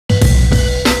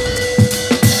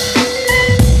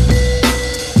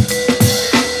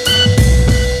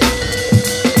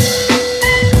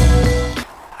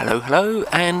Hello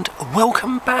and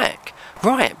welcome back.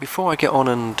 Right, before I get on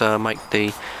and make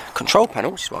the control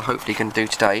panel, which is what I hopefully can do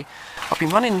today, I've been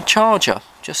running the charger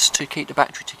just to keep the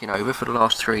battery ticking over for the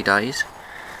last 3 days,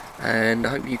 and I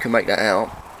hope you can make that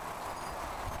out.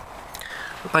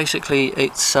 But basically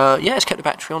it's it's kept the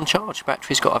battery on charge. The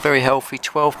battery's got a very healthy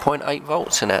 12.8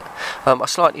 volts in it. I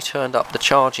slightly turned up the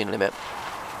charging limit.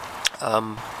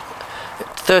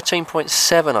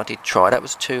 13.7 I did try, that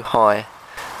was too high,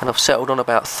 and I've settled on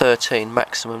about 13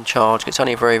 maximum charge. It's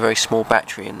only a very small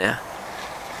battery in there,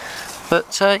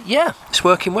 but yeah, it's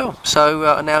working well. So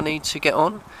I now need to get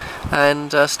on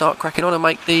and start cracking on and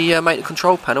make the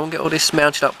control panel and get all this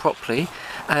mounted up properly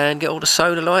and get all the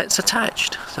solar lights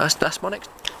attached. So that's my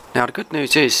next. Now the good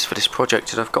news is for this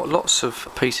project that I've got lots of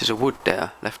pieces of wood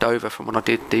there left over from when I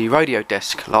did the radio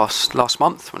desk last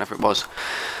month, whenever it was.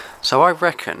 So I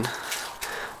reckon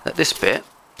that this bit,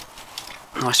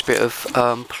 nice bit of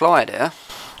ply there,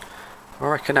 I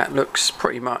reckon that looks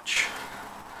pretty much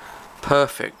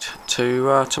perfect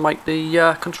to make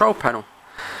the control panel.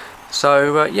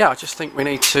 So yeah, I just think we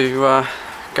need to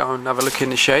go and have a look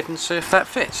in the shed and see if that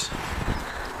fits.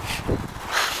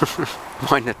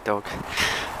 Mind the dog.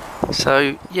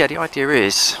 So yeah, the idea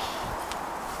is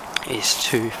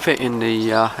to fit in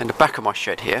the back of my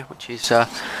shed here, which is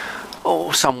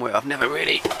somewhere I've never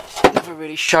really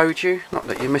showed you. Not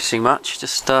that you're missing much,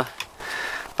 just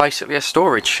basically a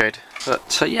storage shed.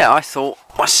 But yeah, I thought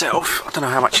myself, I don't know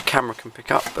how much the camera can pick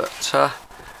up, but oh,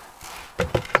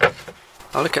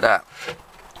 look at that.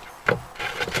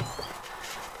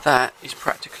 That is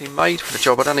practically made for the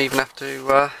job. I don't even have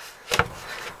to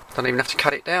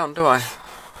cut it down, do I?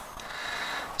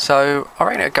 So I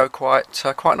reckon it'll go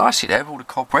quite nicely there with all the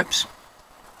cobwebs.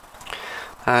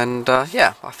 And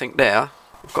yeah, I think there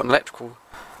I've got an electrical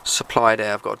supply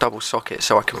there. I've got a double socket,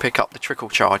 so I can pick up the trickle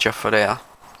charger for there.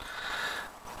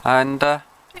 And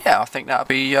yeah, I think that'll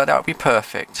be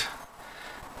perfect.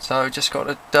 So just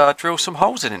got to drill some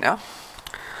holes in it now.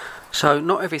 So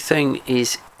not everything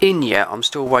is in yet. I'm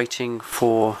still waiting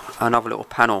for another little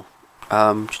panel,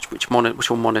 which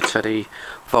will monitor the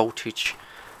voltage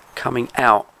coming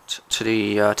out to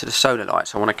the solar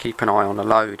lights. I want to keep an eye on the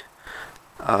load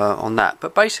on that.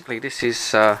 But basically this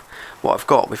is what I've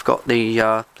got. We've got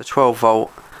the 12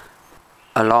 volt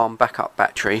alarm backup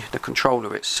battery, the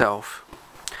controller itself,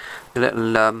 the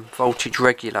little voltage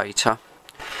regulator,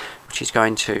 which is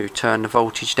going to turn the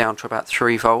voltage down to about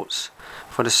 3 volts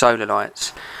for the solar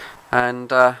lights,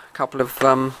 and a couple of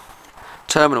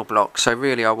terminal blocks. So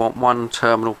really I want one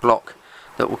terminal block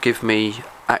that will give me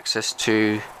access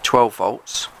to 12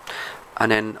 volts,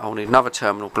 and then I'll need another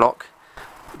terminal block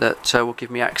that will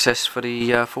give me access for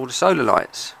all the solar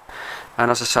lights. And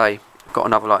as I say, I've got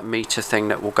another like meter thing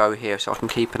that will go here, so I can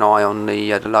keep an eye on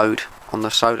the load on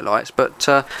the solar lights. But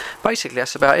basically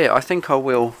that's about it. I think I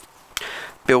will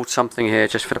build something here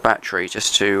just for the battery,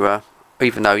 just to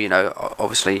even though, you know,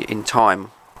 obviously in time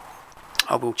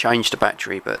I will change the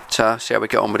battery, but see how we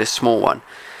get on with this small one.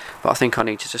 But I think I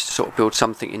need to just sort of build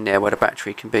something in there where the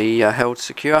battery can be held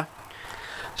secure.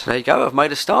 So there you go, I've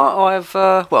made a start. I've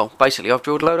well, basically I've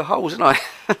drilled a load of holes, haven't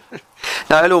I?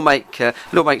 Now it'll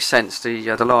all make sense.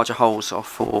 The larger holes are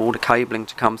for all the cabling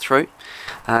to come through,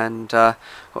 and got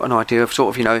an idea of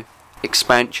sort of, you know,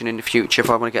 expansion in the future. If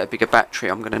I want to get a bigger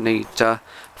battery, I'm going to need a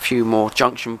few more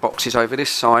junction boxes over this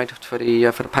side for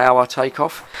the power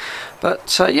takeoff.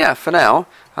 But yeah, for now,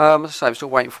 as I say, I'm still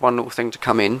waiting for one little thing to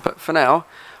come in. But for now,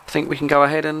 I think we can go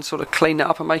ahead and sort of clean it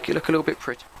up and make it look a little bit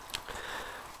pretty.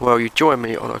 Well, you join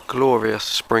me on a glorious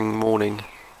spring morning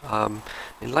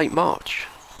in late March.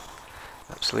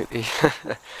 Absolutely,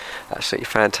 absolutely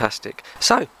fantastic.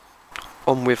 So,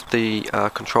 on with the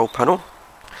control panel,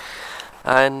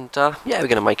 and yeah, we're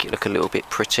going to make it look a little bit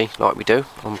pretty, like we do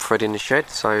on threading the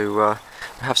shed. So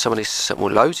we have some of this,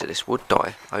 well, loads of this wood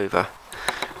dye over,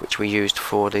 which we used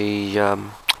for the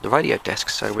radio desk.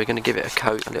 So we're going to give it a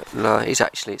coat. A little,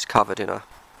 it's covered in a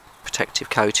protective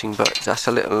coating, but that's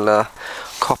a little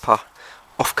copper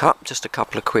offcut, just a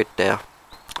couple of quid there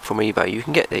from eBay. You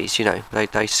can get these, you know,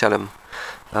 they sell them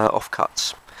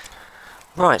offcuts.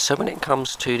 Right, so when it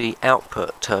comes to the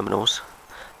output terminals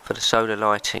for the solar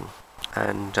lighting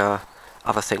and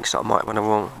other things that I might want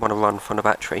to run from the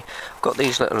battery, I've got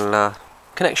these little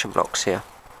connection blocks here.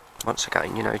 Once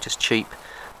again, you know, just cheap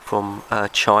from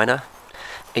China,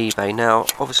 eBay. Now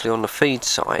obviously on the feed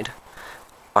side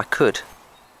I could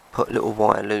put little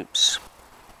wire loops,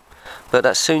 but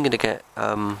that's soon going to get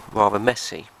rather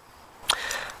messy.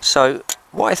 So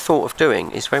what I thought of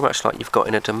doing is very much like you've got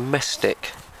in a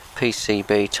domestic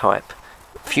PCB type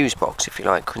fuse box, if you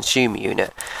like, consumer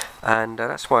unit, and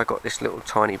that's why I got this little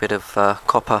tiny bit of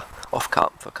copper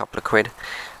offcut for a couple of quid.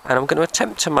 And I'm going to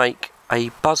attempt to make a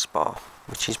buzz bar,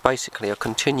 which is basically a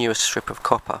continuous strip of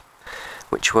copper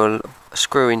which will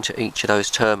screw into each of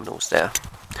those terminals there,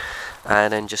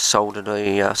 and then just solder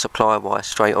the supply wire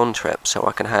straight onto it, so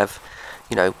I can have,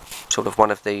 you know, sort of one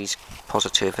of these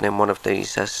positive and then one of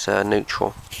these as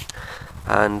neutral.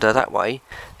 And that way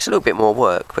it's a little bit more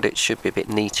work, but it should be a bit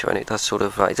neater, and it does sort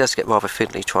of it does get rather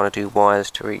fiddly trying to do wires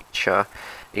to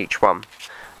each one.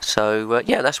 So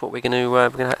yeah, that's what we're going to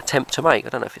attempt to make. I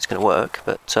don't know if it's going to work,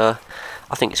 but I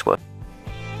think it's worth.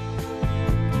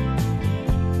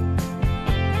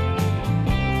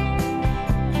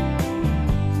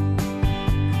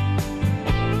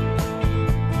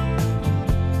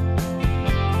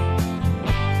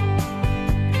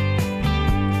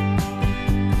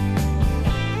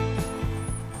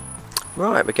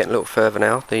 Right, we're getting a little further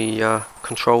now. The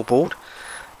control board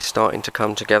is starting to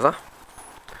come together.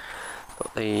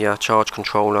 Got the charge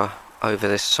controller over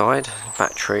this side,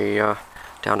 battery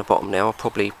down the bottom now. I'll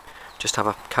probably just have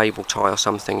a cable tie or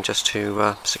something just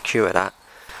to secure that.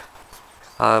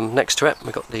 Next to it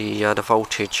we've got the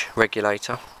voltage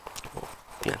regulator, or,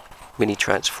 you know, mini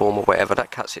transformer, whatever, that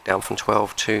cuts it down from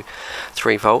 12 to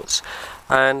 3 volts.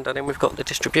 And then we've got the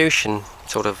distribution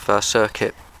sort of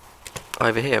circuit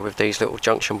over here with these little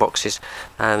junction boxes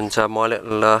and my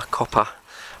little copper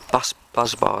buzz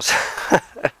bars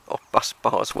or bus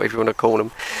bars, whatever you want to call them.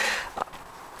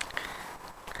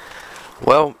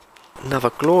 Well, another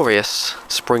glorious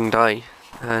spring day,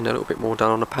 and a little bit more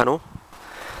done on the panel.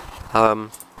 I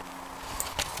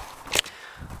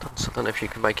don't know if you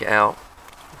can make it out.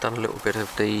 Done a little bit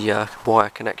of the wire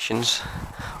connections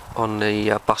on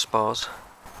the bus bars.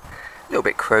 A little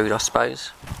bit crude, I suppose.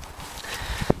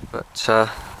 But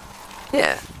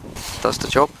yeah, does the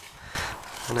job.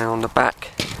 And now on the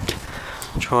back,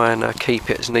 try and keep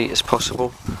it as neat as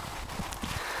possible.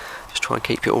 Just try and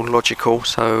keep it all logical,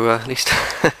 so at least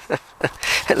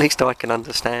at least I can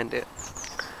understand it.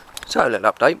 So a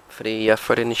little update for the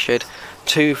Fred in the Shed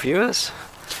 2 viewers.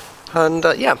 And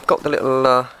yeah, I've got the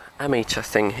little ammeter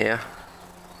thing here.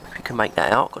 If you can make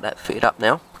that out, got that fitted up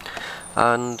now.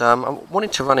 And I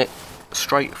wanted to run it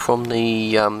straight from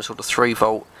the sort of 3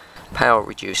 volt power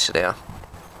reducer there,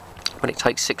 when it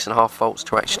takes 6.5 volts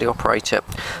to actually operate it.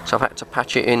 So I've had to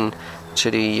patch it in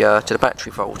to the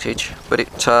battery voltage, but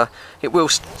it will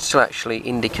still actually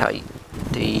indicate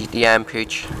the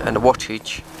ampage and the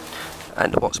wattage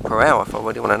and the watts per hour if I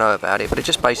really want to know about it. But it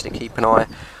just basically keep an eye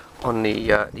on the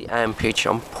ampage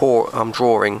I'm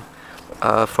drawing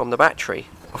from the battery.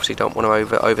 Obviously don't want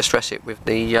to overstress it with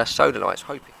the solar lights,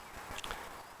 hoping.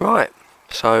 Right,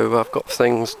 so I've got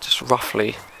things just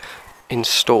roughly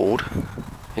installed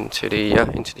into the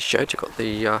shed. You've got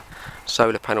the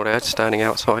solar panel there standing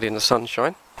outside in the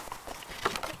sunshine,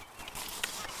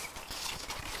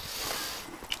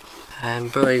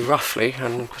 and very roughly,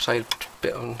 and say a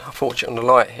bit unfortunate on the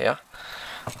light here,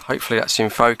 hopefully that's in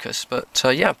focus, but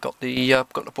yeah, I've got the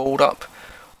board up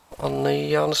on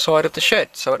the side of the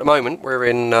shed. So at the moment we're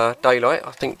in daylight.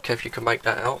 I think if you can make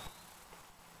that out,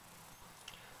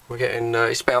 we're getting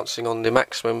it's bouncing on the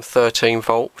maximum 13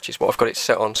 volt, which is what I've got it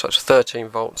set on. So it's 13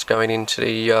 volts going into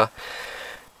the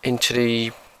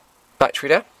battery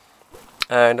there,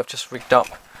 and I've just rigged up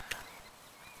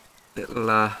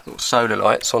little solar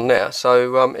lights on there.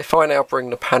 So if I now bring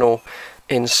the panel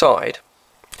inside,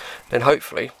 then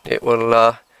hopefully it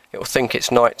will think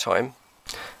it's night time,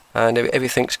 and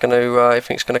everything's going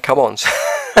to come on.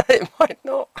 It might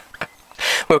not.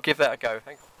 We'll give that a go.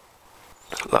 Hang on.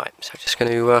 Right, so just going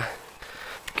to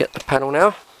get the panel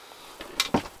now,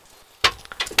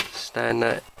 stand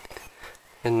that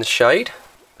in the shade,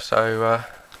 so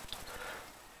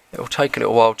it'll take a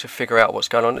little while to figure out what's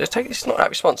going on. It's not that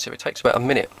responsive, it takes about a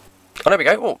minute. Oh, there we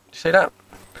go. Oh, you see that?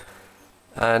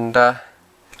 And go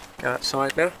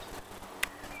outside now.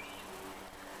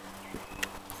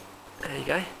 There you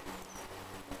go.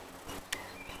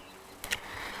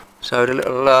 So the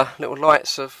little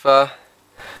lights have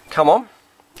come on,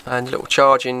 and a little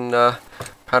charging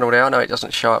panel there. I know it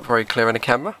doesn't show up very clear in the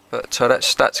camera, but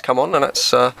that's come on, and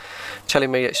that's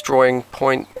telling me it's drawing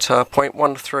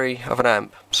 0.13 of an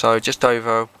amp, so just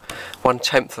over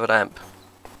 1/10 of an amp,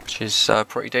 which is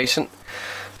pretty decent.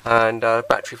 And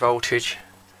battery voltage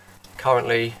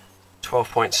currently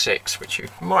 12.6, which you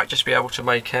might just be able to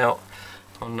make out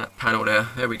on that panel there.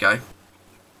 There we go.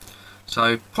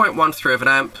 So 0.13 of an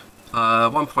amp,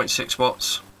 1.6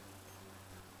 watts.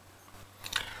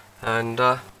 And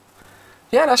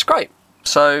yeah, that's great.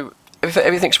 So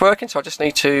everything's working, so I just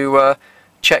need to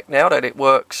check now that it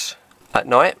works at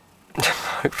night.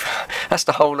 That's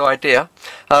the whole idea.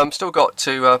 Still got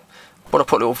to want to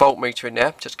put a little voltmeter in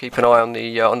there, just keep an eye on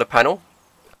the panel,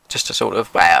 just to sort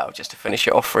of, well, just to finish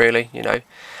it off really, you know,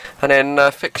 and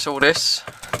then fix all this.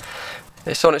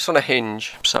 It's on a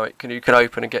hinge, so you can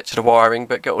open and get to the wiring,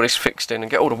 but get all this fixed in and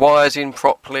get all the wires in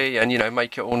properly, and you know,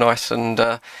 make it all nice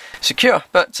and secure.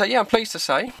 But yeah, I'm pleased to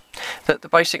say that the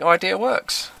basic idea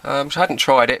works. So I hadn't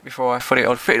tried it before I fit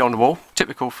it on the wall.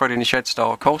 Typical Freddy in the Shed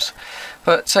style, of course.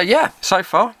 But yeah, so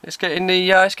far it's getting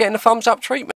the thumbs up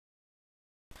treatment.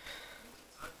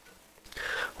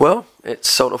 Well, it's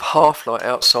sort of half light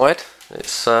outside.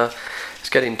 It's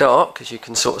getting dark, as you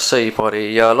can sort of see by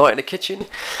the light in the kitchen.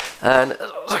 And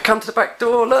as I come to the back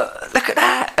door, look at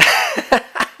that!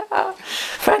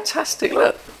 Fantastic,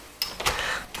 look.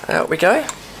 Out we go.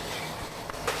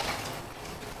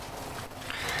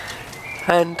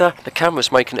 And the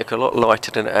camera's making it look a lot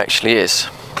lighter than it actually is.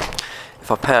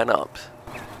 If I pan up,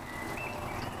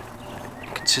 you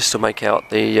can still make out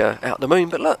the moon,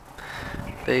 but look,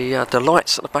 the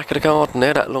lights at the back of the garden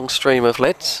there, that long stream of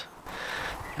LEDs,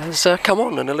 has come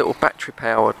on, and the little battery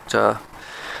powered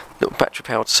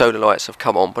solar lights have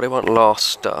come on, but they won't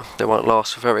last. They won't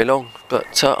last for very long.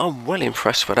 But I'm well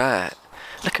impressed with that.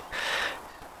 Look,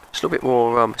 it's a little bit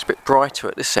more. It's a bit brighter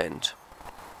at this end,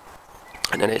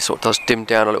 and then it sort of does dim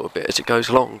down a little bit as it goes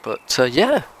along. But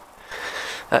yeah,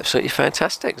 absolutely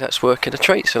fantastic. That's working a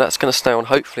treat. So that's going to stay on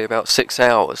hopefully about 6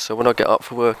 hours. So when I get up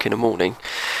for work in the morning,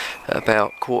 at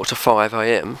about 4:45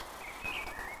 AM.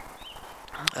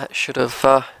 That should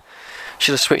have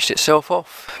switched itself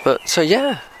off. But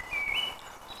yeah,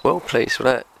 well pleased with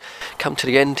that. Come to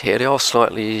the end here, they are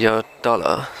slightly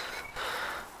duller,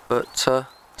 but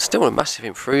still a massive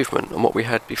improvement on what we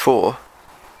had before.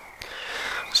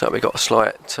 So we got a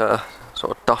slight sort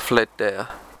of duff LED there.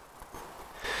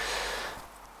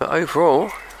 But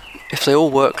overall, if they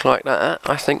all work like that,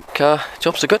 I think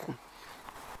jobs are good.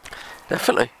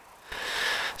 Definitely.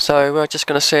 So we're just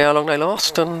going to see how long they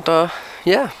last, and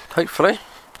yeah, hopefully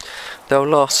they'll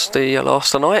last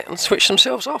the night and switch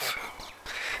themselves off.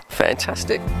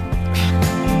 Fantastic.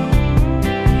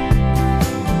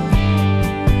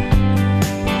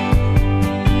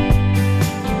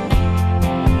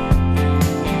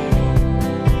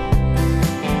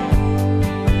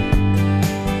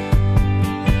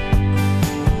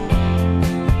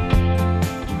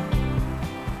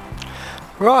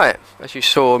 Right, as you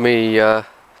saw me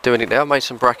doing it there, I made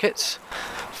some brackets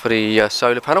for the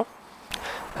solar panel,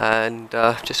 and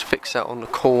just fix that on the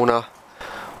corner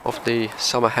of the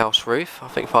summer house roof. I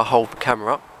think if I hold the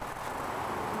camera up,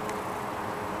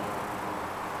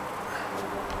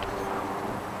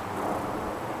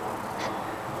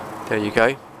 there you go,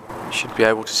 you should be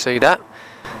able to see that.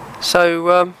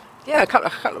 So yeah, a couple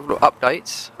of little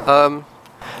updates.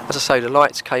 As I say, the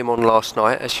lights came on last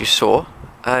night, as you saw,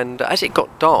 and as it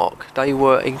got dark they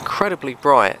were incredibly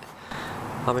bright.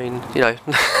 I mean, you know,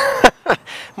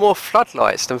 more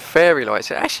floodlights than fairy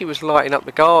lights. It actually was lighting up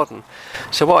the garden.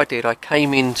 So what I did, I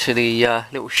came into the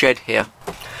little shed here,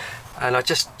 and I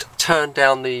just turned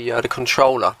down the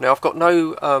controller. Now I've got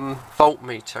no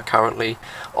voltmeter currently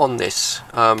on this,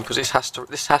 because this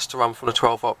has to run from a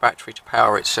 12-volt battery to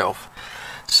power itself.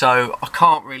 So I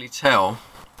can't really tell,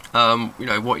 you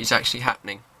know, what is actually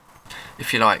happening,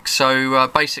 if you like. So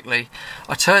basically,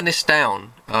 I turned this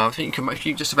down. I think you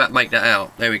can just about make that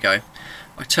out. There we go.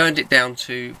 I turned it down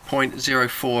to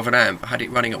 0.04 of an amp. I had it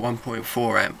running at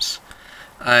 1.4 amps,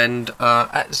 and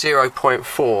at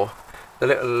 0.4, the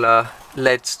little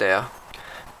LEDs there,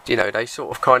 you know, they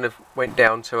sort of kind of went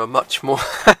down to a much more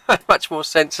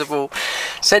sensible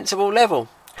level.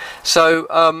 So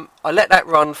I let that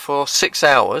run for 6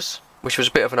 hours, which was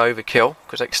a bit of an overkill,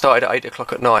 because it started at 8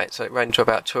 o'clock at night, so it ran to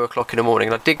about 2 o'clock in the morning.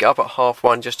 And I did get up at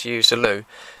 1:30 just to use the loo,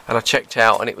 and I checked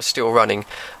out and it was still running.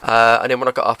 And then when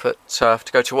I got up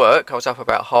to go to work, I was up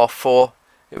about 4:30.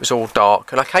 It was all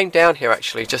dark, and I came down here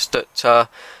actually just at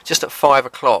 5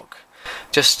 o'clock,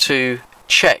 just to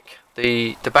check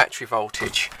the battery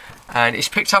voltage. And it's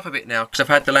picked up a bit now because I've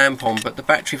had the lamp on, but the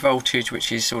battery voltage,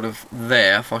 which is sort of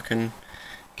there, if I can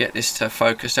get this to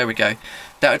focus, there we go,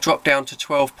 that would drop down to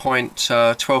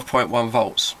 12.1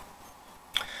 volts.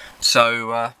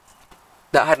 So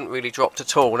that hadn't really dropped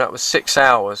at all. That was 6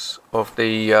 hours of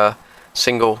the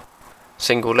single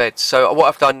LED. So what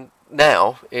I've done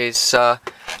now is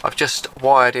I've just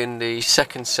wired in the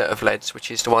second set of LEDs,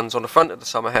 which is the ones on the front of the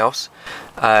summer house,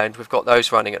 and we've got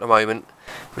those running at the moment,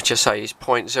 which I say is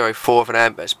 0.04 of an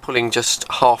amp. It's pulling just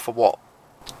half a watt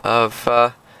of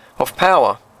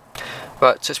power.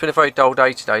 But it's been a very dull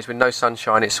day today. There's been no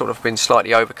sunshine. It's sort of been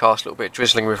slightly overcast, a little bit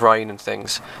drizzling with rain and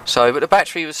things. So, but the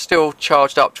battery was still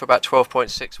charged up to about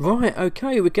 12.6. Right,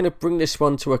 okay, we're going to bring this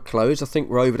one to a close. I think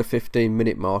we're over the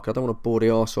 15-minute mark. I don't want to bore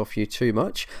the arse off you too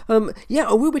much. Yeah,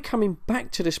 I will be coming back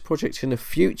to this project in the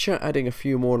future, adding a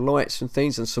few more lights and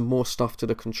things and some more stuff to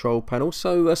the control panel.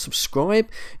 So subscribe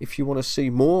if you want to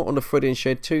see more on the Freddy and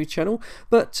Shed 2 channel.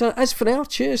 But as for now,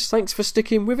 cheers, thanks for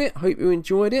sticking with it. Hope you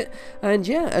enjoyed it. And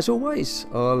yeah, as always,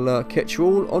 I'll catch you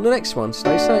all on the next one.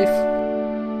 Stay safe.